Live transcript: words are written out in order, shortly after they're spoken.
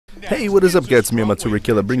Hey, what is up guys, it's me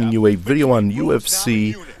AmatureKILLer bringing you a video on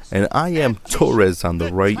UFC, and I am Torres on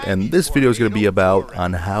the right, and this video is going to be about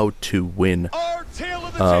on how to win.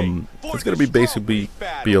 It's going to be basically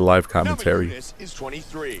be a live commentary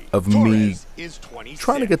of me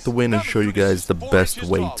trying to get the win and show you guys the best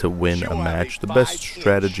way to win a match, the best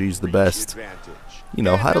strategies, the best,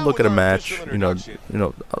 how to look at a match,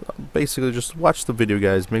 basically just watch the video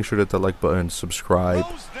guys, make sure to hit the like button, subscribe,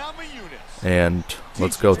 and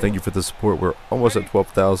let's go. Thank you for the support. We're almost at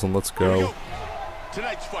 12,000. Let's go.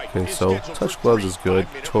 Okay, so touch gloves is good.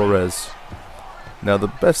 Torres. Now the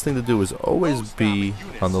best thing to do is always be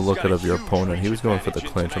on the lookout of your opponent. He was going for the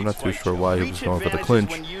clinch. I'm not too sure why he was going for the clinch,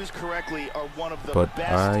 but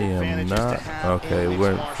I am not. Okay,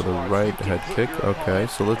 went for the right head kick. Okay,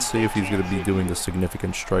 so let's see if he's going to be doing the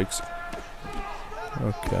significant strikes.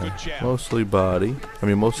 Okay, mostly body.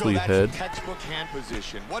 Mostly head.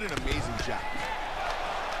 What an amazing shot.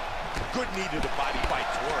 Good knee to the body by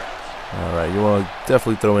Torres. Alright, you want to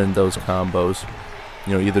definitely throw in those combos.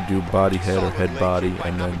 Either do body head or head body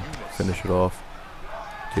and then finish it off.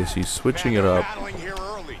 Okay, so he's switching it up.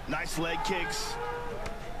 Nice leg kicks.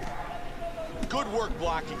 Good work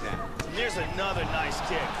blocking that. There's another nice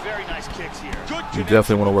kick. Very nice kicks here. You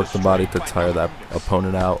definitely want to work the body to tire that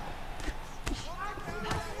opponent out.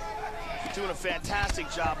 Doing a fantastic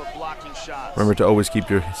job of blocking shots. Remember to always keep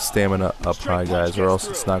your stamina up high, guys, or else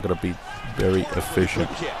it's not going to be very efficient.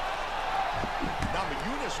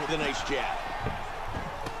 With a nice jab.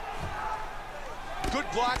 Good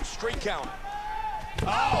block, straight count.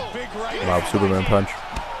 Oh, big right. Wow, Superman punch.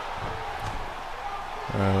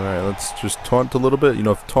 Alright, let's just taunt a little bit.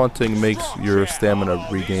 If taunting makes your stamina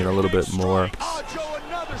regain a little bit more. Oh, Joe,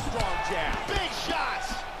 another strong jab. Big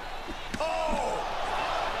shots. Oh,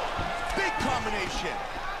 big combination.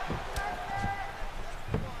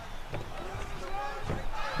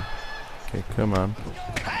 Okay, come on.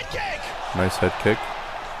 Head kick. Nice head kick.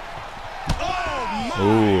 Oh,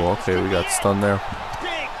 ooh, okay, we got stunned there.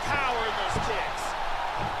 Big power in those kicks.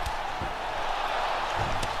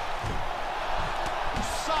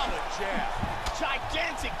 Solid jab.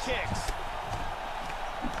 Gigantic kicks.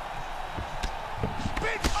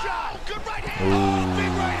 Big shot. Good right hand. Oh,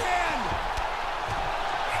 big right hand.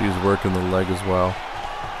 She's working the leg as well.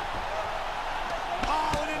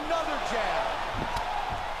 Oh, and another jab.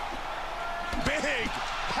 Big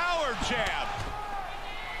power jab.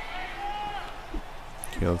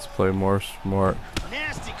 Okay, let's play more smart.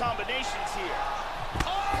 Nasty combinations here.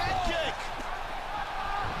 Oh, head kick.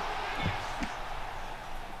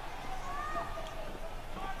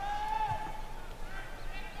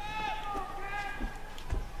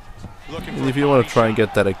 And if you want to try and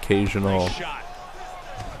get that occasional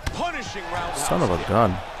Punishing round. son of a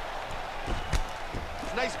gun.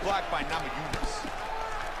 Nice block by Namajunas.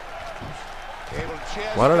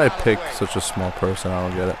 Why did I pick such a small person? I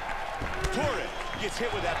don't get it. Torres gets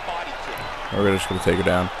hit with that body kick. We're just going to take her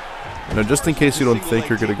down. Just in case you don't think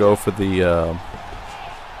you're going to go for the, you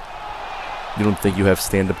don't think you have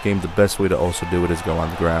stand-up game, the best way to also do it is go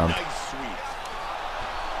on the ground.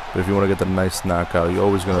 But if you want to get the nice knockout, you're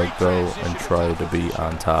always going to go and try to be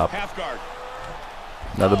on top.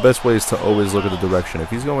 Now the best way is to always look at the direction.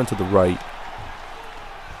 If he's going to the right,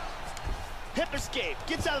 Hip escape.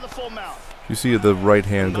 Gets out of the full mount. you see the right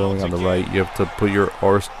hand going on the right, you have to put your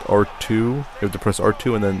R2, you have to press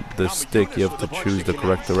R2, and then the stick, you have to choose the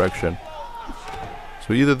correct direction.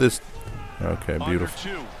 So either this, okay,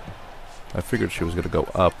 beautiful. I figured she was going to go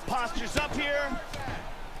up. Postures up here.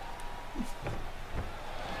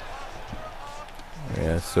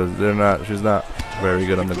 Yeah, so she's not very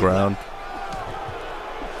good on the ground.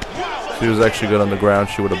 If she was actually good on the ground,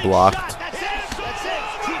 she would have blocked.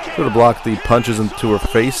 She would have blocked the punches into her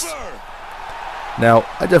face. Now,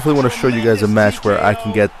 I definitely want to show you guys a match where I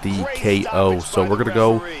can get the KO. So we're going to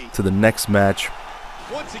go to the next match.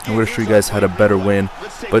 I'm going to show you guys how to better win.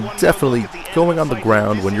 But definitely, going on the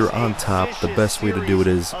ground when you're on top, the best way to do it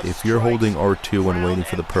is if you're holding R2 and waiting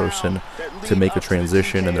for the person to make a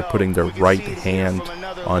transition and they're putting their right hand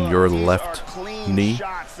on your left knee,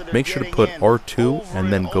 make sure to put R2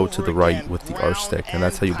 and then go to the right with the R stick. And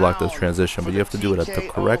that's how you block this transition. But you have to do it at the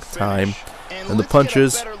correct time. And the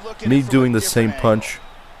punches, me doing the same punch,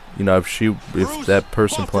 if that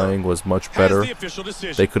person playing was much better,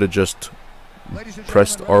 they could have just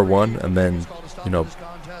pressed R1 and then,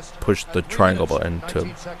 pushed the triangle button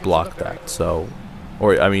to block that. So,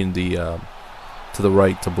 to the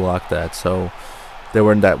right to block that. So they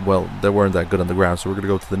weren't that good on the ground. So we're gonna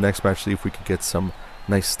go to the next match, see if we could get some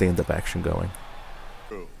nice stand-up action going.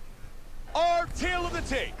 our tale of the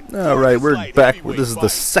tape. All right, we're back. This is the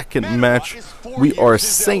second match. We are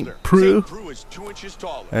St. Preux,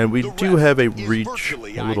 and we do have a reach, a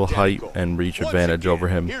little height and reach advantage over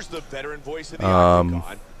him.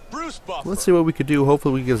 Let's see what we could do.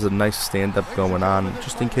 Hopefully we get a nice stand-up going on.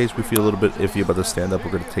 Just in case we feel a little bit iffy about the stand-up,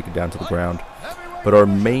 we're going to take it down to the ground. But our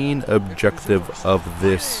main objective of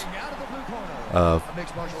this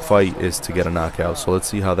fight is to get a knockout. So let's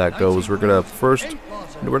see how that goes. We're going to first,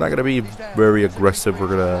 we're not going to be very aggressive. We're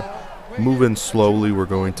going to move in slowly. We're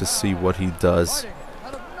going to see what he does.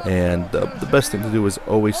 And the best thing to do is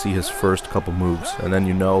always see his first couple moves, and then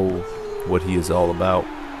you know what he is all about.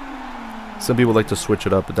 Some people like to switch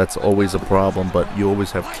it up, but that's always a problem. But you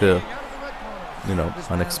always have to, you know,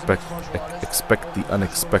 expect the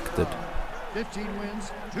unexpected. 15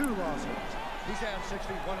 wins, 2 losses. He stands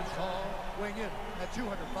 6'1" tall, weighing in at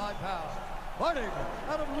 205 pounds. Fighting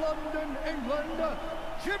out of London, England,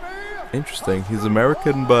 Jimmy. Interesting. He's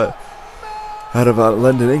American, but out of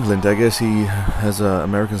London, England. I guess he has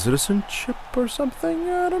American citizenship or something.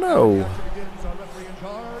 I don't know.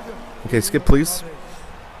 Okay, skip, please.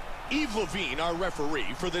 Yves Levine, our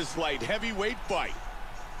referee for this light heavyweight fight.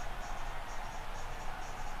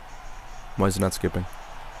 Why is he not skipping?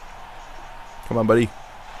 Come on, buddy.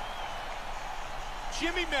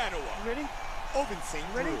 Jimmy Manuwa. Ready?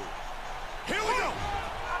 Ovenstein, ready? Here we go.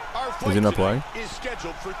 Our fight is he not playing? Is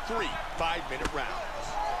scheduled for 3 5-minute rounds.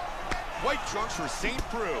 White trunks for St.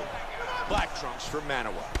 Preux. Black trunks for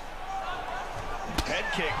Manuwa. Head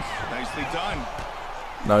kick. Nicely done.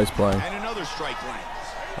 Now he's playing. And another strike lands.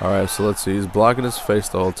 Alright, so let's see. He's blocking his face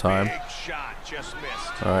the whole time. Big shot, just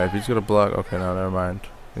missed. Alright, if he's going to block... Okay, no, never mind.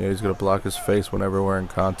 Yeah, he's going to block his face whenever we're in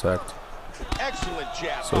contact. Excellent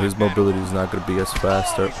jab. So his mobility is not going to be as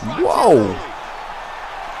fast. Whoa!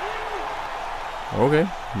 Okay,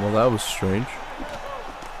 well that was strange.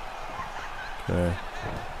 Okay.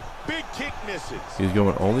 Big kick misses. He's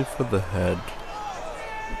going only for the head.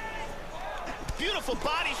 Beautiful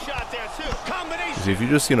body shot there too. Combination. See, if you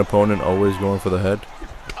just see an opponent always going for the head,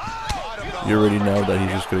 you already know that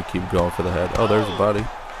he's just going to keep going for the head. Oh, there's the body.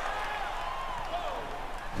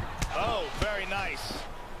 Oh, very nice.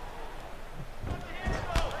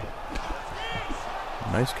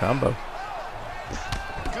 Nice combo.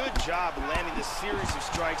 Good job landing this series of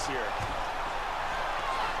strikes here.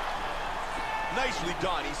 Nicely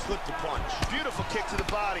done. He slipped a punch. Beautiful kick to the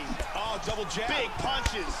body. Oh, double jab. Big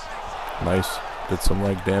punches. Nice. Did some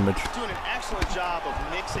leg damage. Doing an excellent job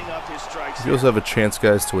of mixing up his strikes. You also have a chance,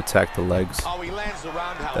 guys, to attack the legs. Oh, he lands the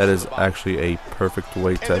roundhouse. That is actually a perfect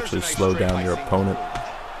way to actually slow down your opponent.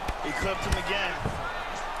 He clipped him again.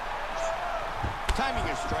 Timing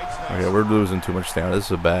his strikes nice. Okay, we're losing too much stamina. This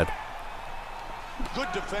is bad.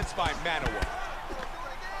 Good defense by Manuwa.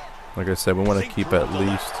 Like I said, we want to keep at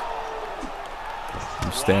least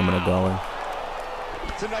some stamina going.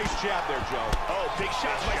 It's a nice jab there, Joe. Oh, big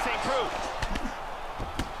shots by St. Preux.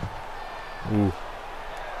 Ooh.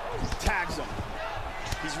 Tags him.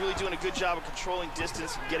 He's really doing a good job of controlling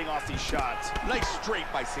distance and getting off these shots. Nice straight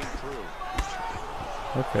by St. Preux.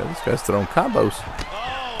 Okay, this guy's throwing combos.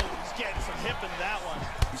 Oh, he's getting some hip in that one.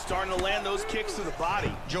 He's starting to land those kicks to the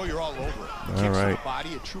body. Joe, you're all over it. Kicks to the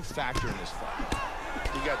body, a true factor in this fight.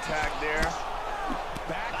 He got tagged there.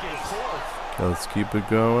 Back and forth. Okay, let's keep it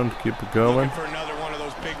going. Keep it going. Looking for another one of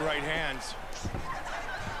those big right hands.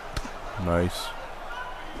 Nice.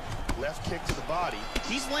 Left kick to the body.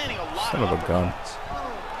 He's landing a lot Son of a gun.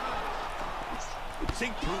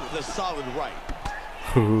 St. Preux with a solid right.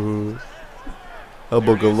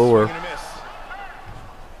 Elbow galore.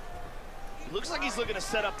 Looks like he's looking to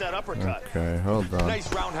set up that uppercut. Okay, hold on.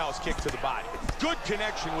 Nice roundhouse kick to the body. Good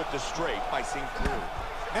connection with the straight by St. Preux.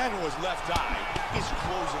 Manuwa's left eye is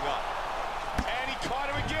closing up. And he caught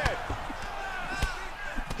him again.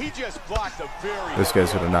 He just blocked a very... This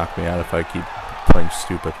guy's going to knock me out if I keep playing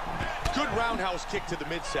stupid. Good roundhouse kick to the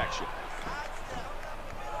midsection.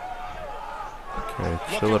 Okay,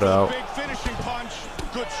 chill it out. Big finishing punch.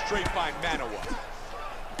 Good straight by Manuwa.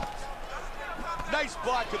 Nice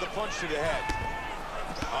block to the punch to the head.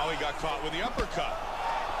 Oh, he got caught with the uppercut.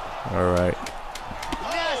 All right.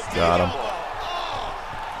 Yes, got him.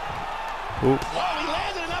 Oh, he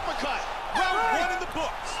landed an uppercut. Round 1 in the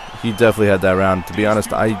books. He definitely had that round. To be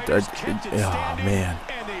honest, oh man,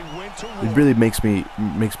 it really makes me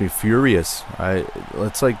furious.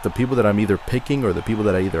 It's like the people that I'm either picking or the people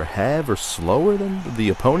that I either have are slower than the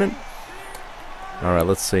opponent. All right,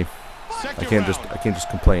 let's see. I can't just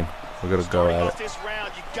complain. We're gonna go at it. This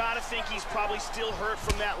round, you gotta think he's probably still hurt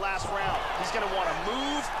from that last round. He's gonna want to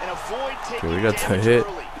move and avoid taking Okay, we got the damage hit.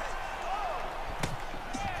 early.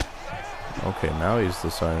 Okay, now he's the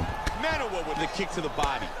same. with the kick to the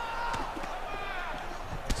body.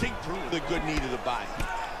 Sink through with a good knee to the body.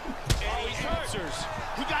 And he answers.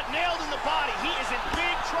 He got nailed in the body. He is in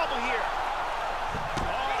big trouble here.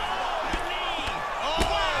 Oh, the knee. Oh,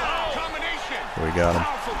 wow. Combination. We got him.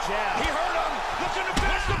 Powerful jab. He hurt him. Looking to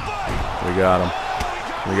finish the fight. We got him.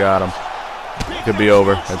 We got him. Could be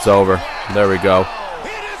over. It's over. There we go.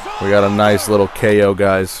 We got a nice little KO,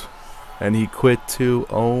 guys. And he quit too.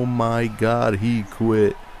 Oh my God, he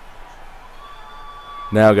quit.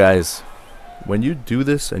 Now, guys, when you do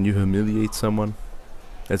this and you humiliate someone,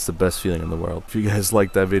 it's the best feeling in the world. If you guys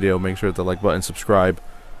like that video, make sure to hit the like button, subscribe,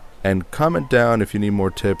 and comment down if you need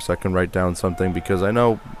more tips. I can write down something because I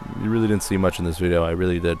know you really didn't see much in this video. I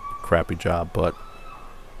really did a crappy job, but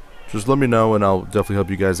just let me know and I'll definitely help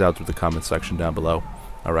you guys out through the comment section down below.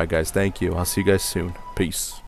 Alright guys, thank you. I'll see you guys soon. Peace.